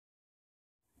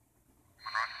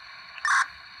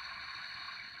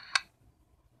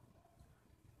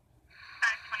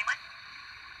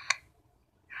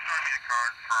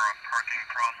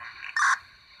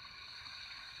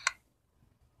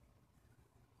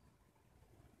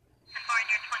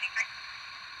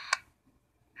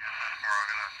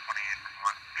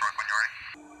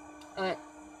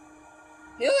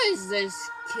is this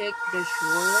kick the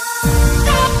shore?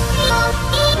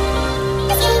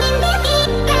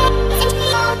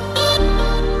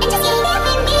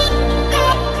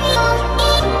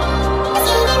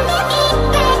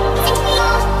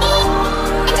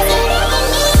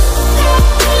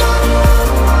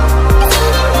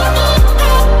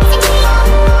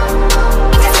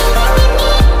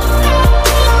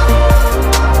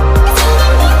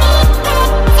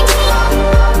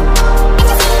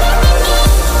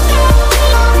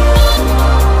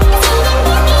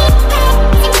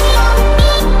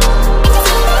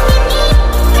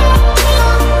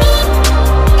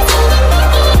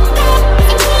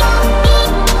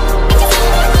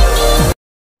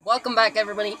 Welcome back,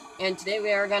 everybody, and today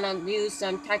we are gonna do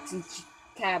some taxi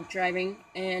cab driving,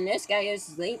 and this guy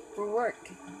is late for work.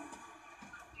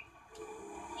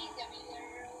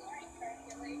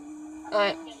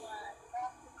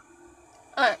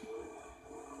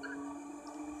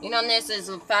 You know, this is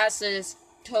the fastest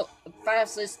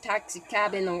taxi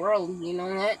cab in the world, you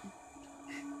know that?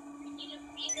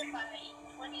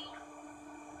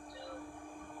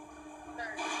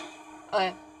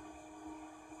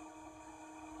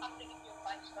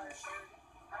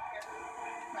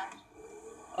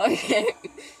 Okay.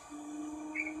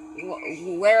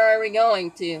 Where are we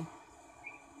going to?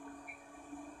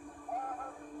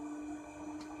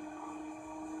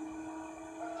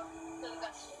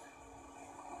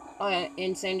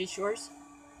 In Sandy Shores?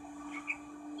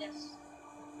 Yes.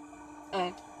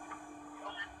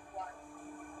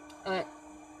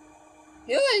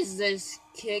 Who is this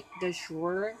kick the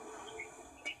shore?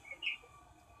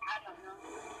 I don't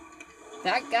know.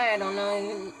 That guy, I don't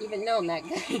know, even know that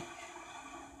guy.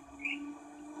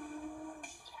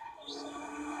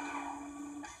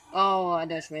 Oh, I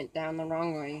just went down the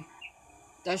wrong way.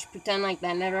 Just pretend like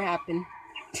that never happened.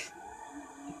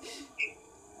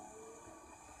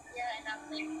 Yeah, and I'm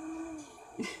late.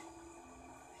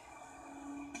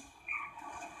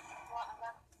 Well, I'm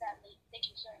not that late. Thank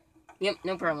you, sir. Yep,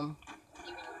 no problem.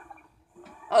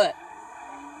 Okay.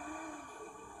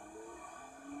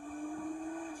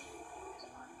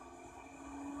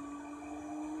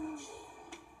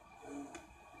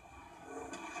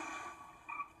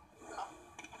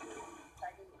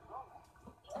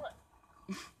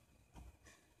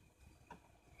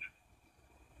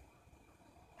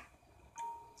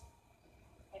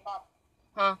 Hey, Bob.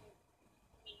 Huh?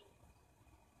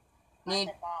 I Need?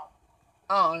 said Bob.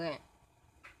 Oh, okay.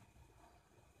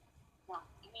 Come on,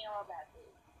 give me all that, dude.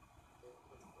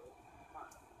 Come on.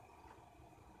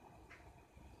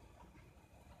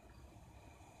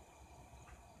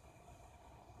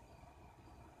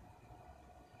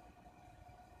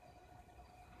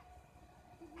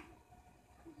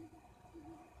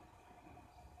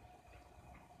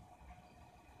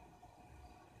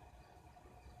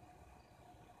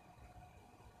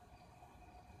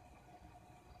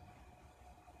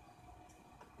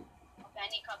 Okay, I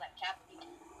need to call that captain.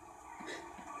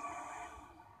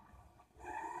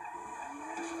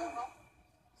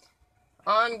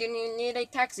 Do you need a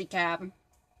taxi cab?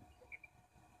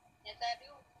 Yes, I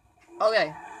do.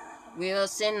 Okay. We will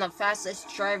send the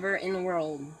fastest driver in the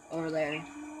world over there. I'm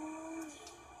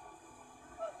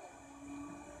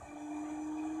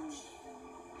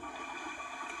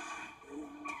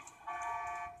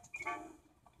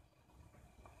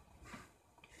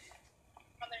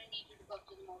gonna need you to go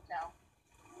to the motel.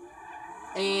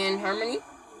 And Harmony?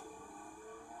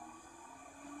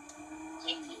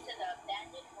 Take me to the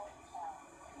abandoned motel.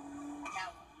 Now,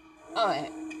 Okay.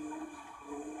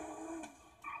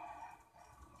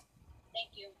 thank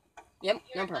you. Yep,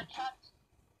 You're no a problem.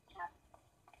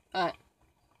 gunshot.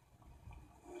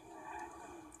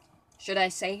 Should I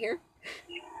say here?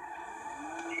 Yeah,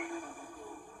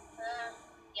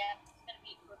 it's gonna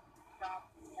be a quick job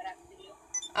that I have to do.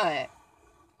 Okay.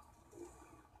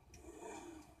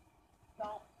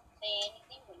 Don't say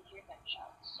anything when you hear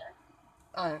gunshots, sir.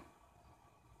 Okay.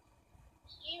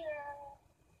 Here.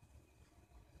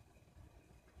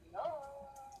 No.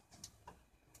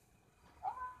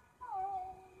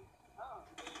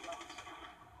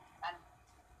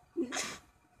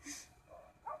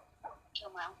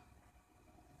 Chill out.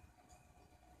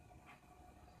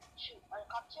 Shoot, are the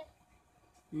cops here?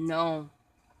 No.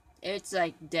 It's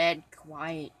like dead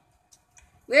quiet.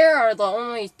 Where are the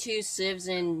only two civs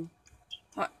in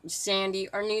Sandy,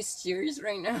 our new series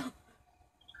right now?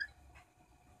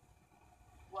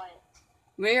 What?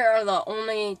 Where are the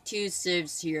only two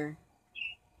civs here?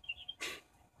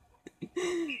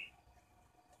 Oh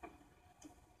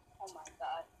my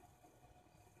god.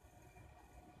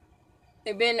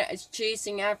 They've been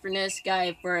chasing after this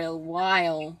guy for a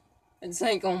while. It's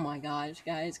like, oh my gosh,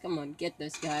 guys, come on, get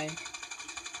this guy.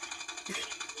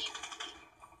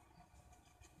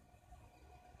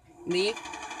 Leave?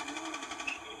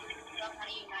 No, not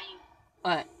you, not you.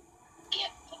 What?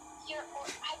 Get here or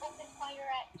I open fire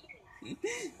at you.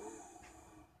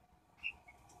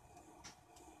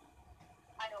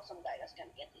 I know some guy that's gonna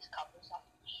get these coppers off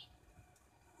me.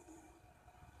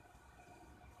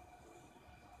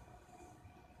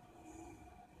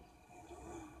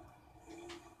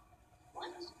 What?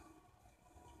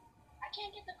 I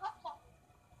can't get the cops off.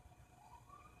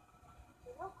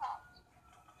 The real cops.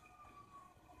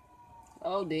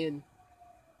 Oh, dude.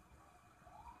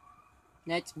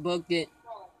 Let's book it.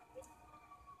 No.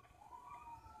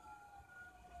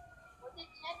 What did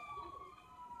Ted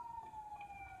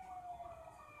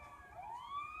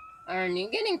do? Aren't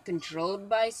you getting controlled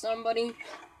by somebody?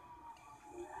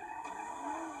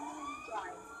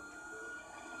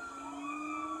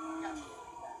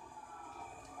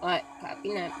 What?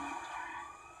 Copy that.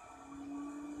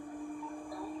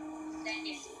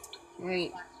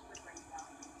 Wait.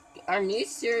 Are you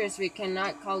serious we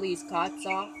cannot call these cops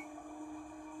off?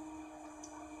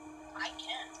 I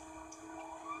can.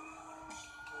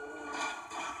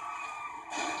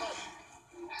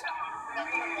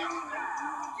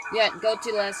 Yeah, go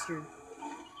to Lester. And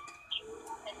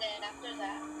then after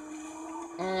that,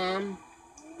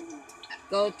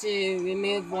 Go to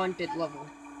remove wanted level.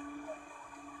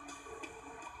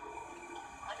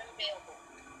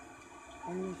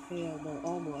 unavailable. Unavailable,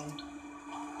 oh boy.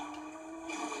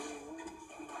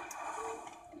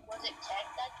 Was it Ted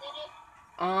that did it?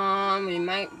 We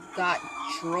might got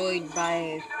destroyed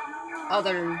by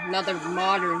another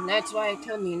modder. That's why I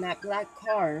told you in that black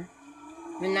car,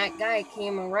 when that guy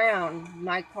came around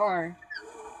my car,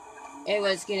 it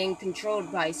was getting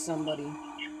controlled by somebody.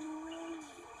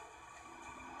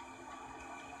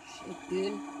 Shit,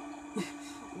 dude.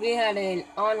 We had an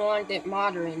unwanted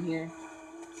modder in here.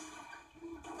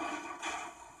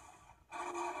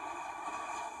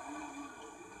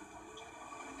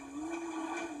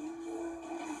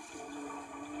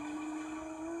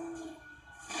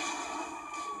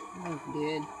 Oh,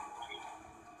 dude.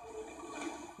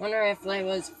 Wonder if I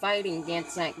was fighting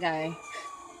against that guy.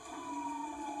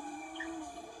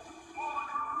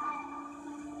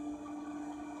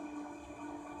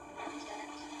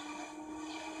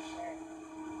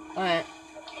 Alright.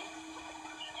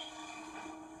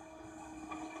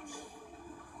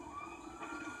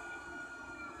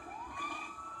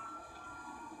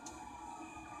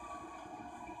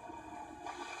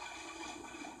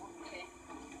 Okay.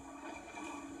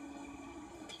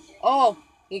 Oh,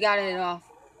 he got it off.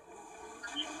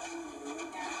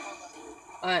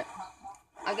 Alright.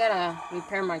 I gotta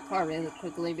repair my car really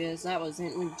quickly because that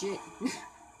wasn't legit.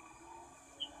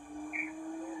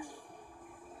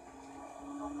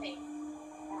 Okay.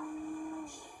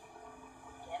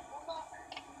 Get over.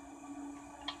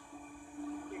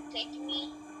 You're taking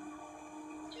me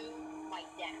to my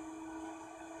dad.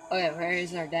 Okay, where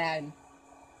is our dad?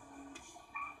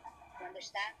 You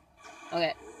understand?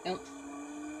 Okay, nope.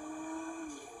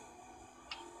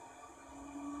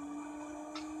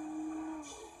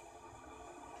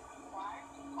 Why are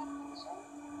you talking so?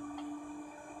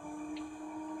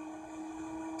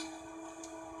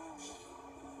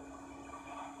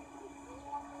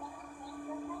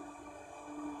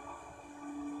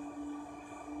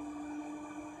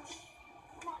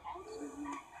 Come on, answer.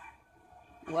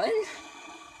 What?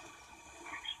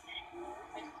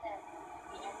 I said,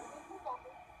 the enemy pulled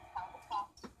over, found the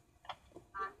cops.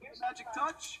 Here's Magic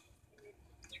touch?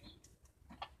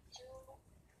 to,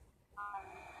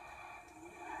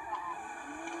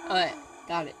 Alright,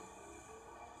 got it.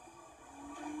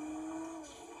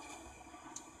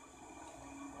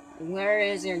 Where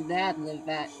is your dad live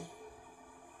at?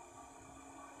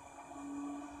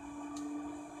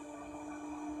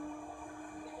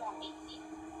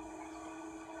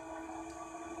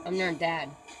 I'm your dad.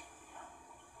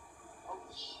 oh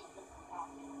shit.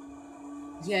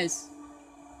 Yes.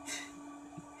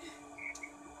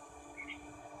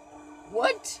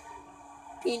 What?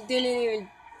 He didn't even...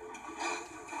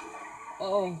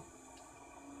 Oh.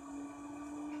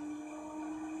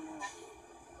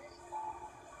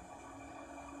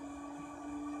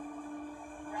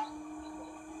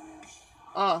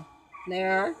 Oh,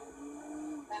 there.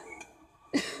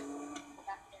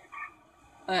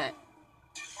 Alright,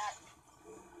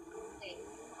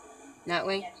 that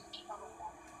way?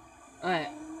 Alright.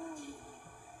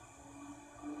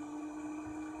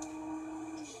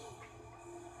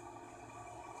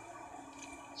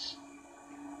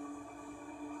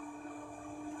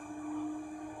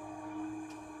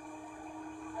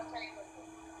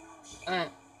 Okay,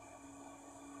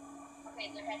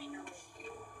 they're heading over.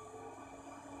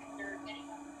 They're getting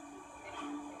up.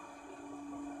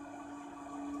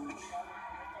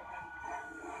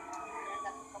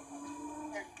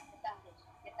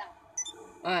 Get down.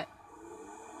 Alright.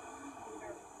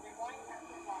 They're going after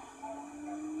the box.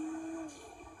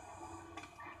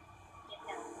 Get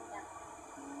down.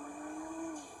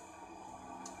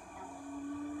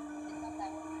 It's not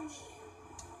that way.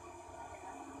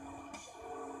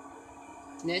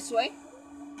 This way?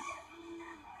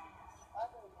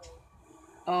 Other way.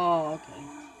 Oh, okay.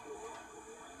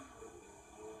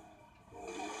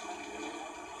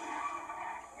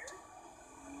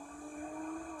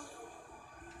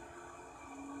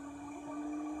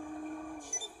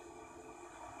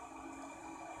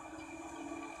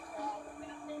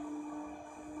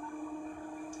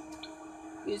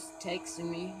 He's texting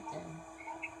me. Okay.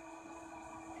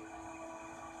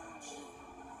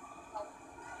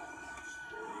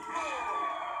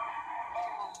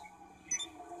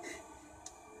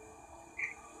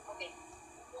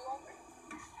 Pull over.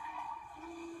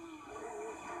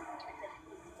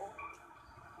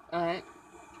 Alright.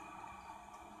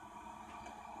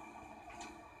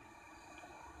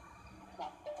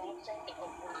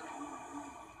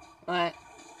 Alright.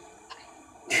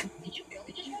 Did you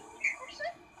really just run your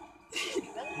person? Did you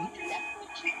really want to do that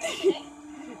much? Okay.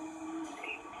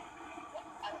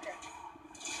 I don't care.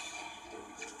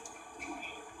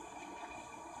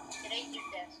 It ain't your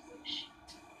desk, bitch.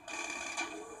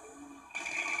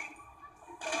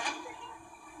 Go after you.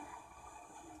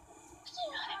 You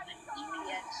know how to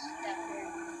GPS after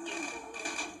you.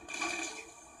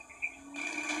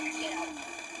 Get out.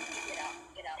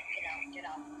 Get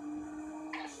out.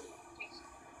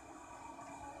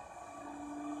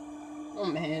 Oh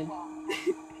man.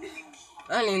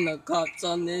 I need the cops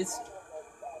on this.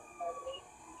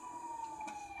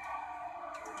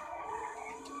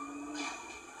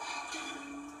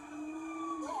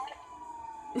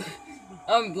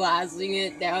 I'm blasting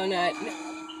it down at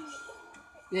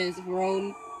this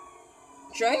road.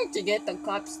 Trying to get the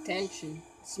cops' attention.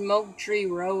 Smoke Tree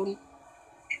Road.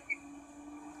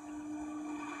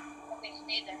 Okay,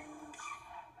 stay there.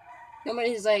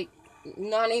 Nobody's like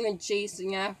not even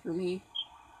chasing after me.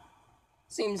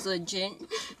 Seems legit.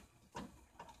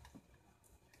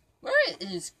 Where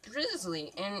is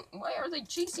Grizzly? And why are they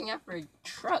chasing after a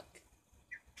truck?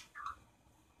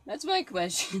 That's my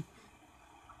question.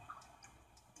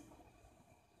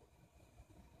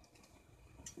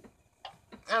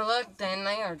 I looked and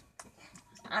they are...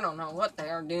 I don't know what they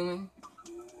are doing.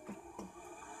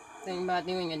 Thinking about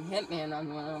doing a hitman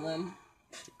on one of them.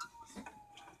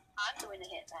 I'm doing a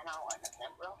hitman on one of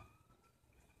them, bro.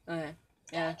 Okay,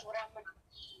 yeah. That's what I'm gonna be.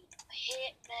 A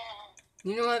hitman.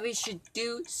 You know what we should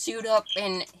do? Suit up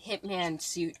in hitman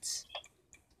suits.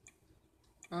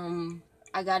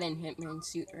 I got in hitman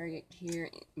suit right here.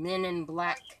 Men in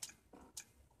black.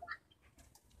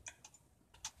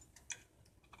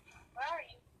 Where are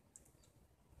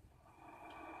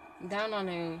you? Down on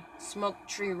a Smoke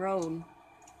Tree Road.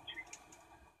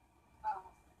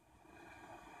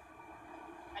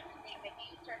 I just need to make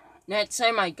a U-turn. That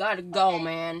semi gotta go,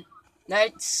 man.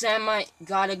 That semi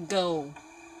gotta go.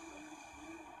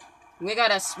 We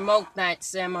gotta smoke that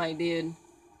semi, dude.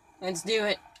 Let's do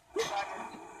it.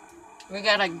 We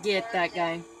gotta get that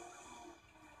guy.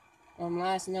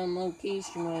 Last known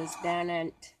location was down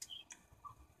at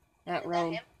that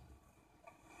road.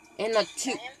 In the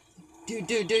two. Dude.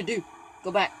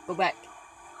 Go back. They're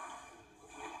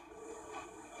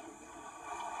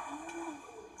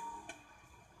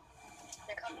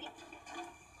coming.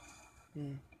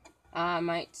 Yeah. I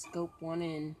might scope one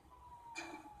in.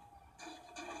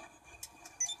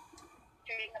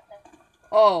 Turning up the...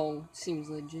 Oh, seems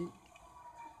legit.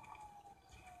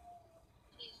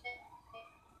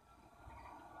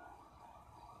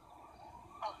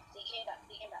 Oh, they came back.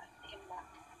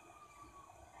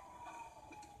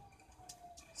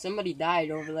 Somebody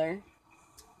died over there.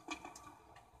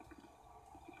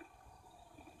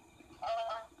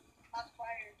 Hot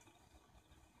fire.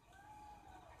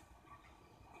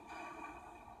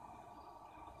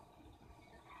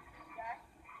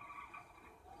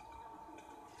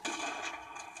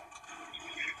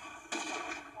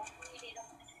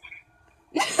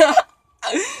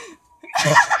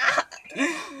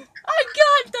 I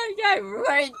got that guy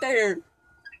right there.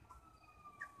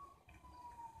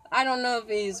 I don't know if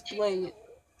he's playing it.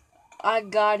 I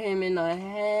got him in the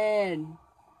head.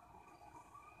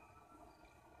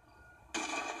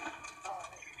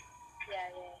 Yeah.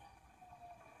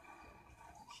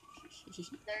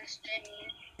 There's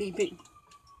Jenny. Beep.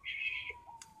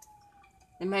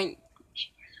 I might.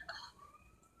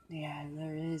 Yeah,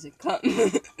 there is a cop.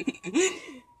 The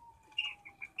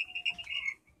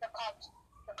cops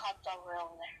are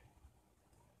over there.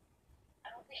 I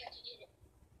don't think I can get it.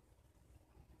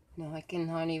 No, I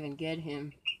cannot even get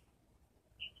him.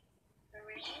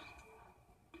 Three.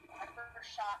 My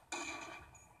first shot.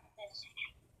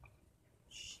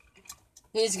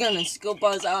 He's gonna scoop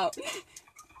us out.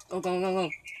 Go, go, go, go.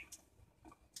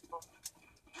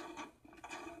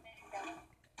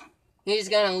 He's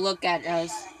gonna look at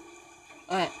us.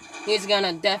 Alright, he's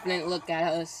gonna definitely look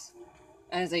at us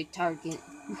as a target.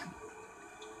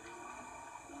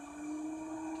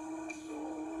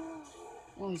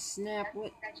 Oh snap,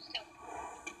 what?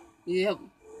 Yep.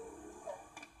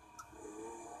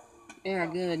 They're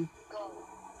good. Go.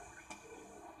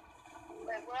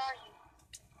 Wait, where are you?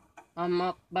 I'm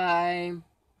up by...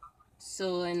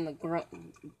 still in the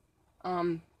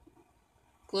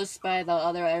close by the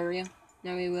other area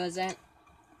that we was at.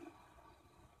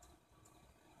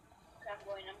 I'm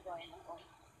going.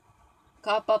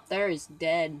 Cop up there is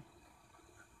dead.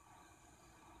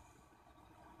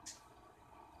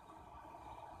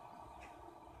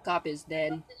 Cop is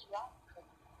dead.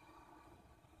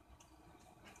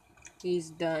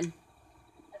 He's done.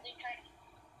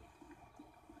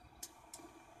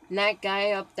 And that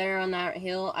guy up there on that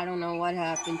hill, I don't know what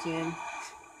happened to him.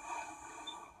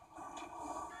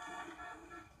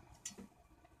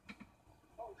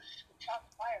 Oh,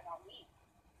 shots fired on me.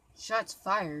 Shots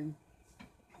fired.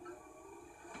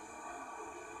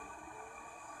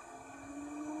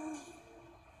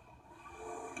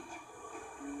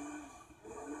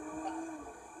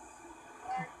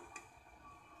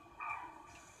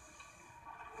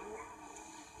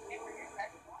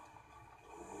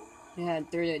 Yeah,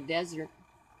 through the desert.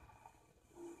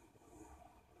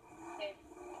 Okay.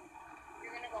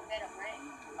 You're gonna go get him, right?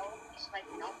 I'll be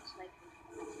sniping.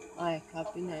 I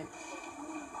copy that.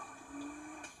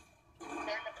 They're in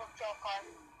the patrol car.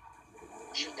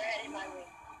 Shoot, they're heading my way.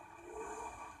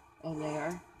 Oh, they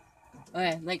are?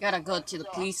 Okay, they gotta go to the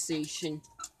police station.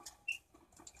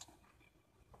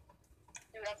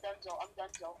 Dude, I'm done,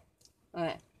 Zo.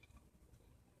 Alright.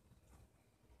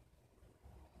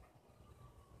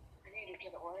 I need to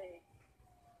get away.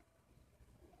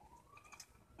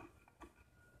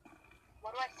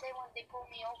 What do I say when they pull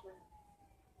me over?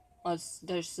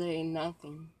 They're saying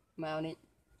nothing about it.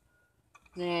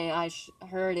 I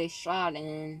heard a shot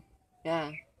and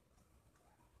yeah.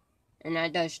 And I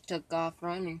just took off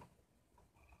running.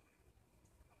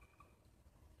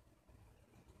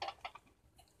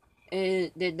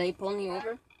 Did they pull me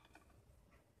over?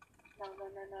 No.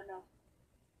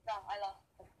 No, I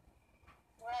lost them.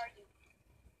 Where are you?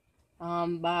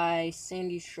 By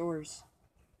Sandy Shores.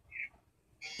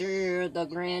 Through the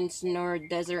Grand Sonora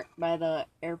Desert by the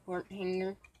airport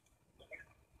hangar.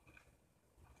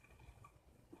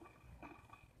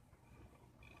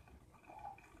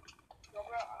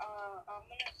 I'm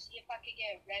gonna see if I can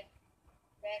get Red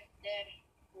Dead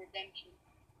Redemption.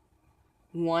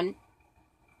 1.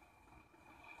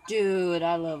 Dude,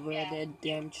 I love Red Dead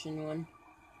Redemption 1.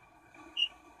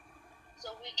 So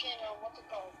we can, what's it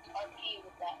called? RP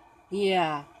with that.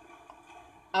 Yeah.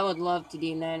 I would love to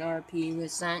do that RP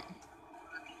with that.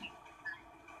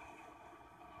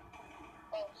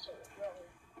 Oh, so really?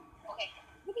 Okay.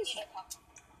 What is that?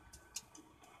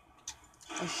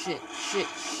 Oh shit.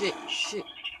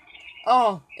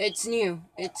 Oh, it's new.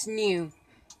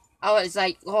 I was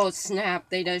like, oh snap,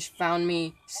 they just found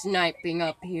me sniping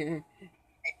up here.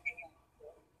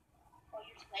 Oh,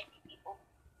 you're sniping people?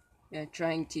 Yeah,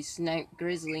 trying to snipe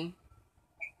Grizzly.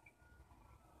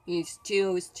 He's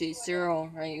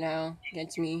 2-0 right now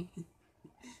against me.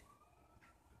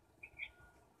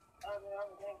 Oh, they're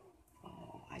over there.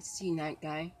 Oh, I see that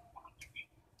guy.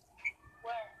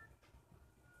 Where?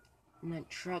 In that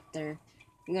truck there.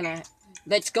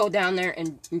 Let's go down there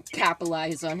and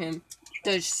capitalize on him.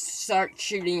 Just start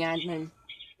shooting at him.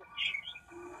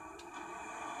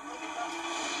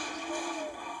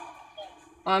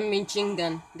 On machine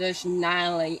gun. Just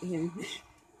annihilate him.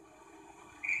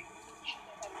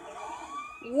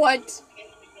 What?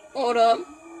 Hold up.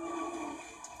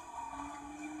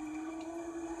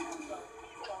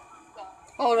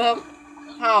 Hold up.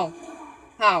 How?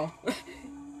 They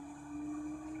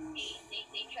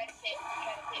try to hit.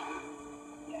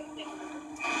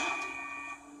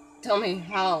 Tell me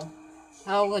how.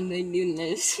 How would they do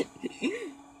this? Dude,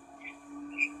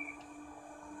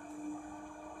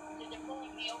 they're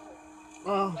pulling me over.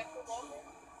 Oh. Do I pull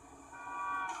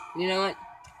over? You know what?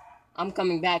 I'm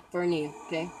coming back for you,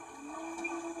 okay?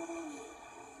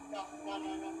 No.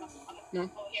 No?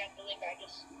 Oh, here at the liquor, I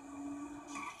just...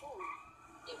 Ooh.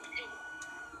 Dude.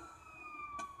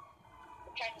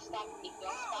 trying to stop me. Do I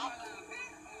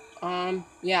stop?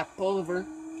 Yeah, pull over.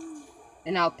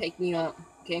 And I'll pick you up,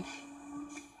 okay? Like,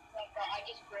 I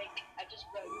just break. I just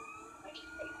break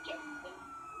jumped them.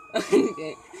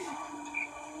 Okay.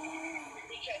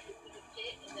 They tried to put a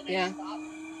pit, and then Yeah. I stopped.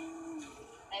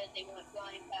 And they went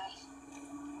flying past.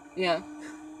 Yeah.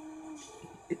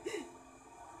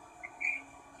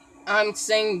 I'm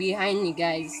staying behind you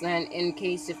guys, then in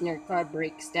case if your car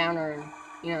breaks down or,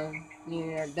 you know,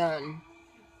 you're done.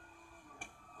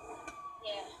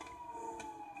 Yeah.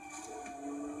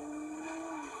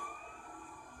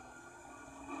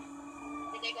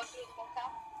 Did they go through the motel?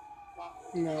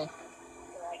 No. Or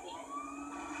I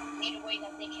didn't. Made a way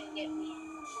that they can get me.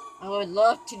 I would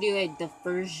love to do a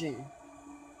diversion.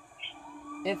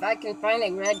 If I can find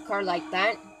a red car like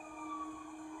that,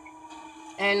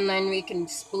 and then we can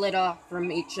split off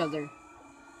from each other.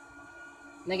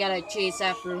 They gotta chase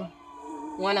after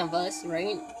one of us,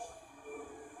 right?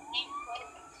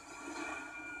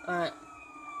 Alright.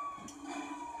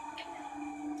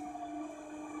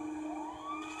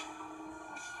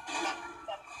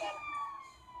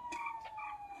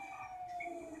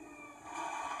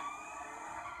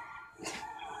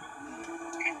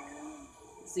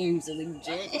 Seems legit.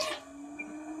 Dude,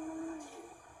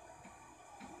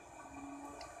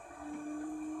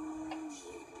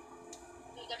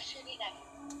 they're shooting at me.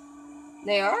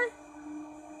 They are?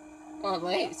 Well,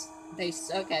 they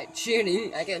suck at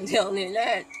shooting, I can tell you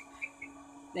that.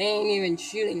 They ain't even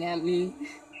shooting at me. I'm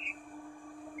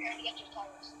trying to get your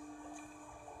tires.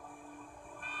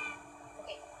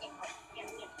 Okay, get.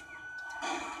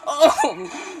 Oh!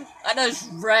 I just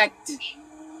wrecked.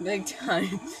 Big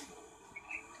time.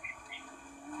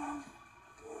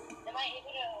 Am I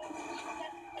able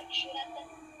to shoot at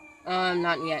them?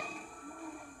 Not yet.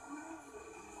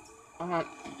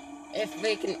 If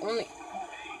they can only...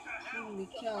 Holy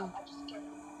cow. I just killed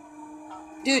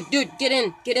him. Dude, get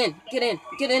in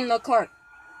the car.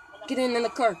 Get in the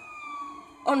car.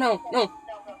 Oh no. No, I'm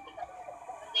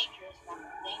dangerous now. I'm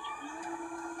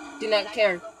dangerous. Do not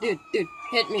care. Dude,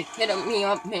 hit me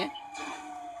up, man.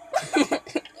 I didn't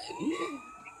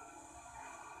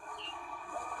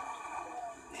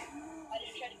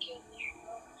try to kill them.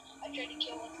 I tried to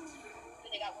kill them, but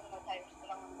they got one of my tires.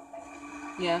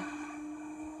 Yeah.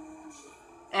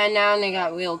 And now they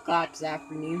got wheel cops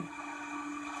after you.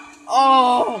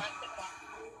 Oh!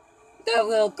 That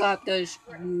wheel cop just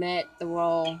met the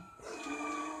wall.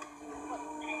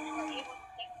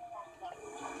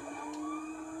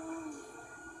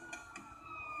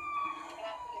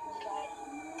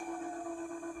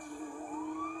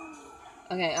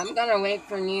 Okay, I'm gonna wait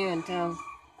for you until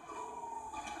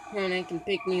I can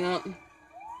pick me up.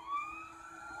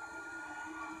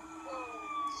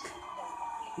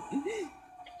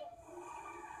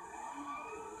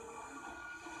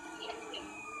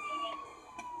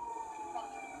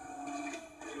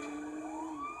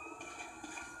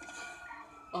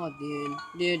 Oh,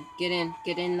 dude, get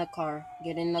in the car,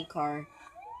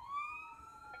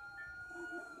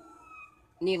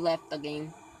 You left the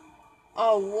game.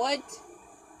 Oh, what?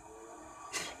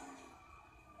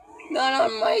 Not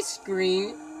on my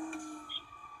screen.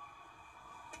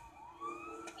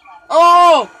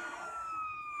 Oh!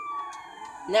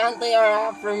 Now they are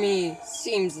after me.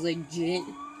 Seems legit.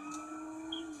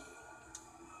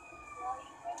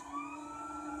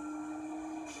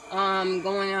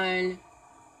 Going on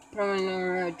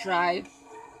Promenade Drive.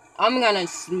 I'm gonna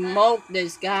smoke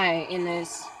this guy in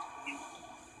this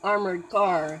armored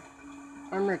cop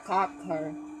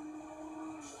car.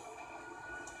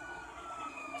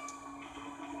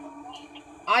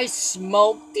 I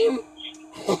smoked him?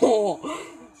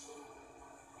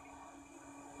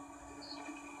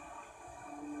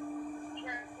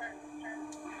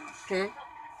 Sure.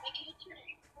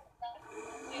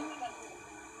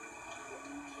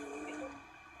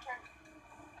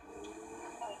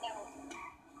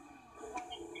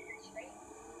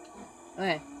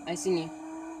 Okay, I seen you.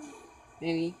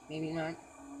 Maybe not.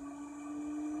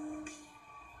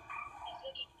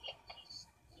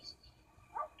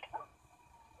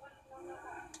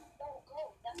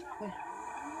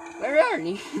 Where are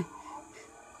you?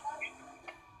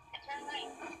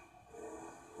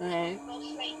 Okay. Go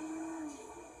straight.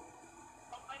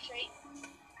 Go straight.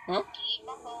 Huh? Keep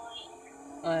on going.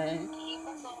 Okay. Keep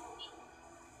on going.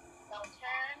 Now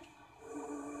turn.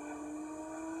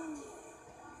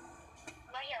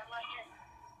 I'm right here.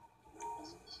 This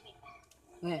is me.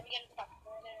 Okay. Let me get in the car.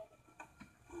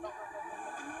 Go.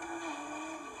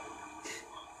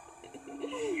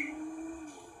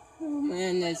 Oh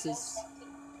man, this is...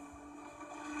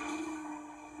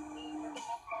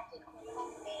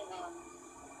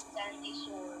 Sandy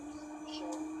Shore.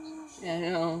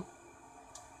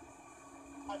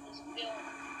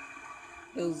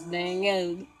 Feels dang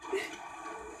good.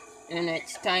 And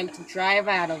it's time to drive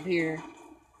out of here.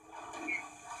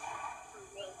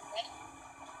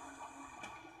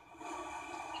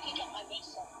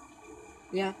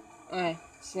 Yeah, alright,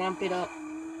 swamp it up.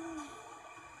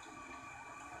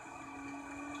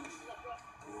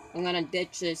 I'm gonna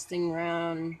ditch this thing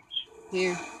around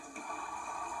here.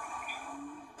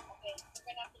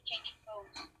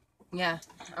 Yeah,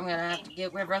 I'm gonna have to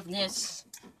get rid of this.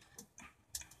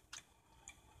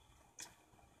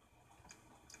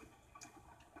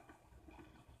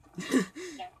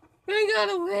 I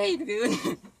got away,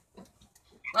 dude.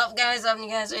 Well, guys, I hope you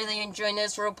guys really enjoyed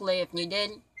this roleplay. If you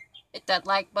did, hit that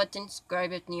like button,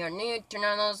 subscribe if you're new, turn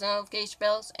on those notification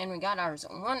bells, and we got ours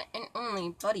one and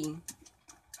only buddy.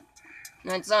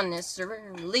 That's on this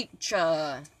server,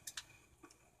 Leecha.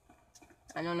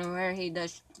 I don't know where he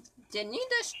does. Didn't he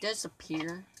just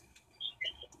disappear?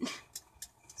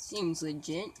 Seems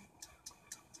legit.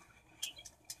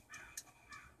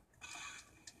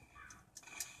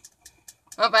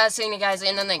 Hope I'll see you guys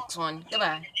in the next one.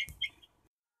 Goodbye.